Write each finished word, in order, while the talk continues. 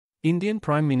Indian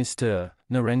Prime Minister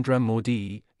Narendra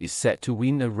Modi is set to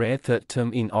win a rare third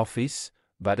term in office,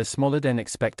 but a smaller than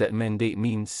expected mandate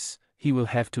means he will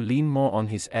have to lean more on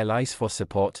his allies for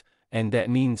support, and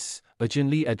that means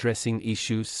urgently addressing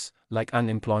issues like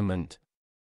unemployment,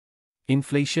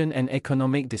 inflation, and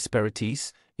economic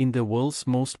disparities in the world's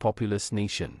most populous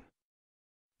nation.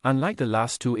 Unlike the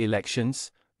last two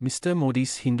elections, Mr.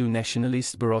 Modi's Hindu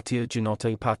nationalist Bharatiya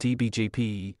Janata Party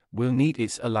 (BJP) will need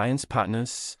its alliance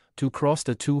partners to cross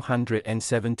the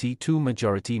 272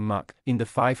 majority mark in the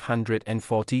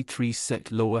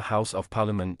 543-seat lower house of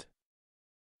parliament,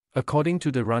 according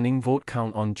to the running vote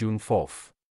count on June 4.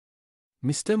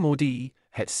 Mr. Modi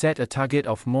had set a target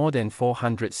of more than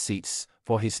 400 seats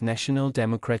for his National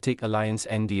Democratic Alliance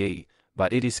 (NDA),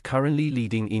 but it is currently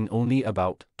leading in only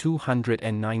about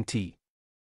 290.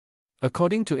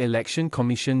 According to Election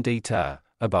Commission data,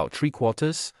 about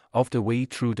three-quarters of the way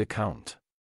through the count.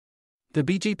 The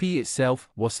BJP itself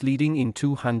was leading in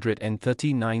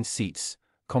 239 seats,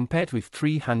 compared with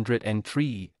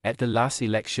 303 at the last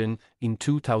election in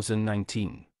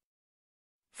 2019.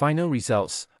 Final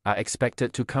results are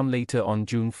expected to come later on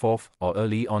June 4 or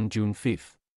early on June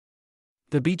 5.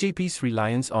 The BJP's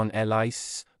reliance on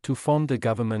allies to form the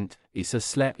government is a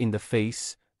slap in the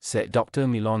face, said Dr.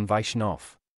 Milan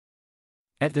Vaishnav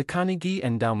at the Carnegie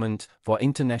Endowment for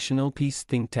International Peace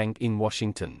think tank in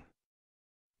Washington.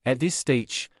 At this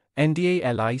stage, NDA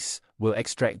allies will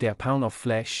extract their pound of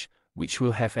flesh, which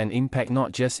will have an impact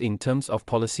not just in terms of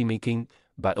policymaking,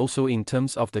 but also in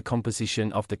terms of the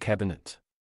composition of the cabinet.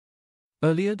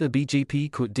 Earlier, the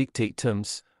BJP could dictate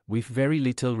terms, with very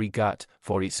little regard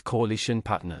for its coalition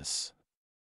partners.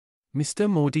 Mr.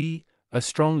 Modi, a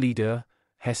strong leader,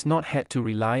 has not had to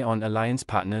rely on alliance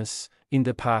partners in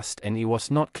the past, and it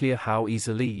was not clear how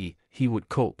easily he would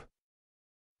cope.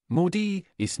 Modi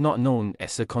is not known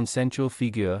as a consensual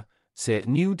figure, said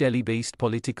New Delhi-based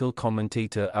political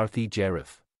commentator Arthi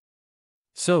Jarif.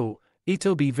 So,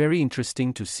 it'll be very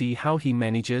interesting to see how he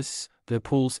manages the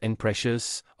pulls and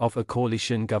pressures of a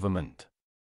coalition government.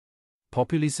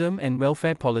 Populism and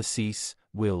welfare policies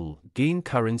will gain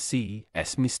currency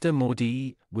as Mr.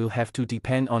 Modi will have to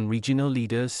depend on regional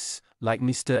leaders like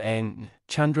Mr. N.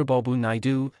 Chandrababu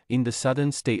Naidu in the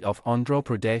southern state of Andhra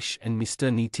Pradesh and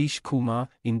Mr. Nitish Kumar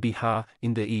in Bihar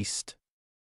in the east.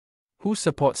 Who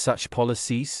support such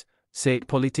policies, said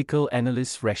political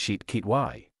analyst Rashid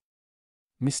Kidwai.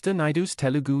 Mr. Naidu's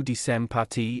Telugu Desam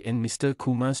Party and Mr.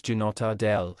 Kumar's Janata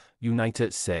Dal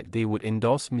United said they would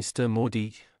endorse Mr.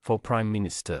 Modi for Prime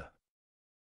Minister.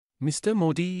 Mr.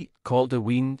 Modi called the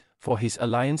win for his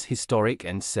alliance historic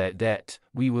and said that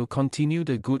we will continue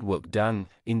the good work done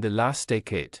in the last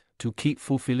decade to keep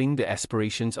fulfilling the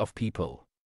aspirations of people.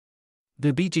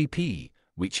 The BJP,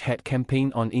 which had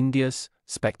campaigned on India's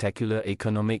spectacular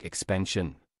economic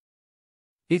expansion,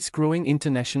 its growing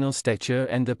international stature,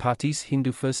 and the party's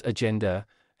Hindu-first agenda,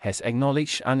 has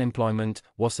acknowledged unemployment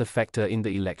was a factor in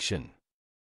the election.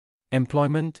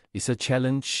 Employment is a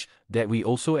challenge that we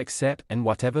also accept, and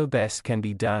whatever best can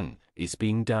be done is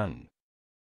being done,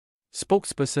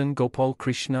 spokesperson Gopal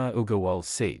Krishna Agarwal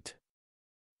said.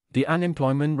 The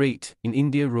unemployment rate in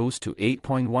India rose to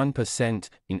 8.1%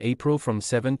 in April from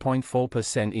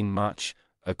 7.4% in March,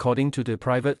 according to the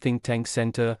private think tank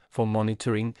Centre for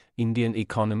Monitoring Indian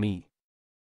Economy,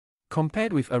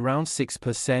 compared with around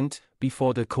 6%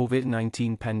 before the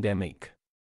COVID-19 pandemic.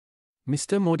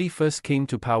 Mr. Modi first came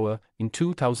to power in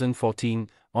 2014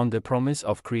 on the promise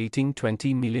of creating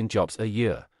 20 million jobs a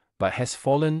year, but has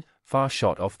fallen far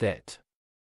short of that.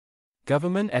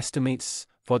 Government estimates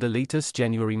for the latest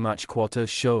January-March quarter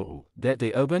show that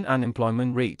the urban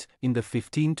unemployment rate in the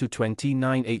 15 to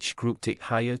 29 age group ticked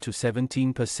higher to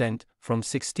 17% from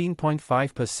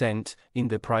 16.5% in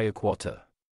the prior quarter.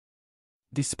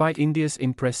 Despite India's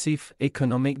impressive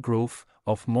economic growth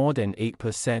of more than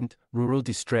 8%, rural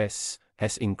distress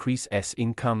has increased as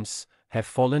incomes have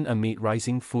fallen amid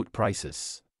rising food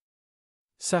prices.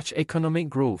 Such economic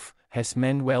growth has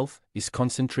meant wealth is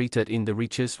concentrated in the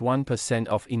richest 1%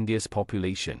 of India's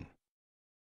population.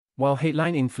 While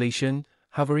headline inflation,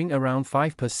 hovering around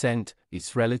 5%,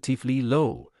 is relatively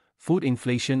low, food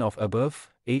inflation of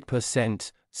above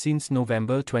 8% since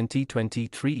November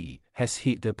 2023 has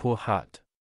hit the poor hard.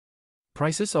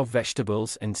 Prices of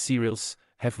vegetables and cereals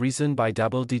have risen by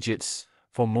double digits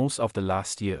for most of the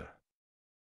last year.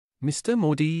 Mr.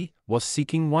 Modi was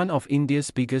seeking one of India's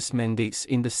biggest mandates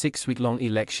in the 6-week-long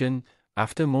election,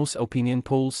 after most opinion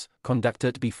polls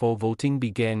conducted before voting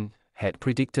began had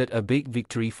predicted a big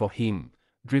victory for him,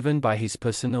 driven by his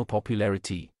personal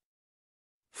popularity.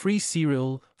 Free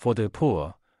cereal for the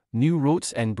poor, new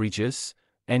roads and bridges,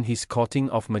 and his courting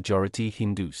of majority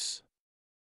Hindus.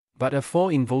 But a fall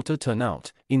in voter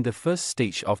turnout, in the first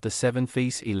stage of the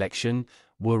 7-phase election,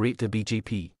 worried the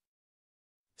BJP.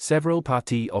 Several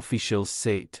party officials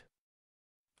said.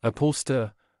 A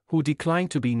pollster, who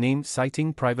declined to be named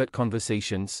citing private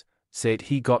conversations, said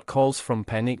he got calls from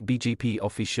panicked BJP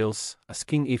officials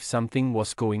asking if something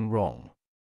was going wrong.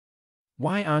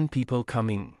 Why aren't people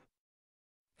coming?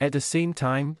 At the same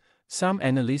time, some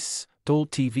analysts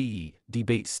told TV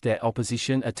debates that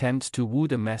opposition attempts to woo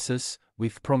the masses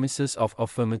with promises of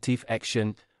affirmative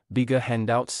action, bigger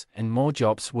handouts, and more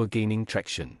jobs were gaining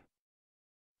traction.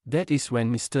 That is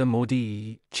when Mr.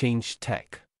 Modi changed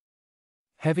tack.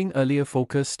 Having earlier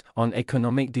focused on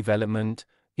economic development,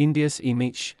 India's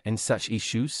image, and such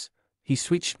issues, he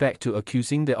switched back to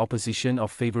accusing the opposition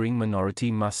of favoring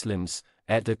minority Muslims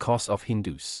at the cost of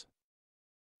Hindus.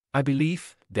 I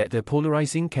believe that the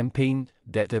polarizing campaign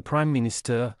that the Prime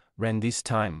Minister ran this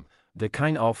time, the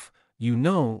kind of,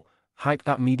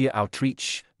 hyped-up media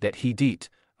outreach that he did,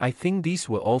 I think these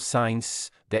were all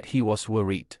signs that he was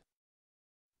worried,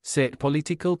 said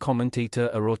political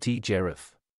commentator Aroti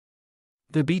Jaref.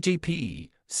 The BJP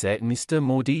said Mr.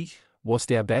 Modi was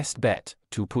their best bet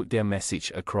to put their message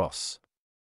across.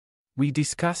 We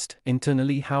discussed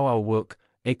internally how our work,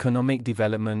 economic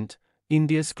development,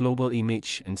 India's global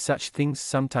image and such things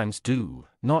sometimes do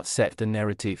not set the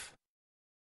narrative,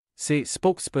 said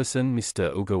spokesperson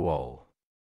Mr. Agarwal.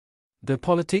 The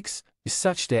politics is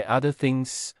such that other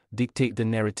things dictate the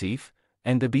narrative,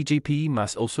 and the BJP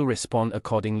must also respond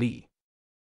accordingly.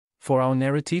 For our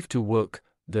narrative to work,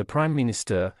 the Prime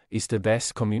Minister is the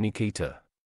best communicator.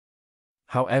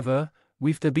 However,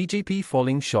 with the BJP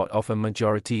falling short of a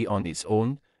majority on its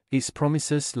own, its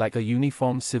promises like a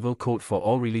uniform civil code for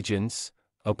all religions,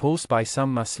 opposed by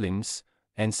some Muslims,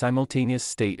 and simultaneous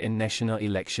state and national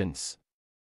elections,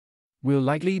 will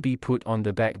likely be put on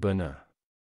the back burner.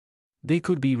 They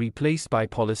could be replaced by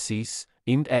policies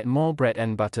aimed at more bread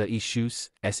and butter issues,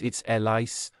 as its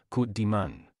allies could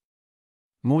demand.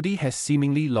 Modi has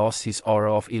seemingly lost his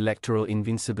aura of electoral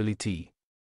invincibility,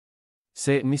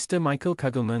 said Mr. Michael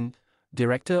Kugelman,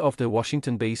 director of the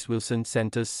Washington-based Wilson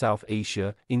Center's South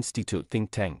Asia Institute think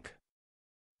tank.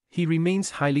 He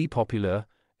remains highly popular,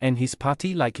 and his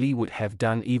party likely would have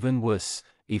done even worse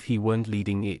if he weren't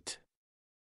leading it.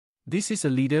 This is a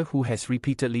leader who has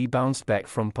repeatedly bounced back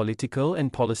from political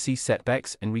and policy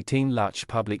setbacks and retained large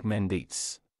public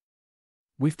mandates.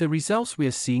 With the results we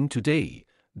are seeing today,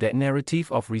 that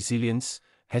narrative of resilience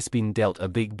has been dealt a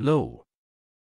big blow,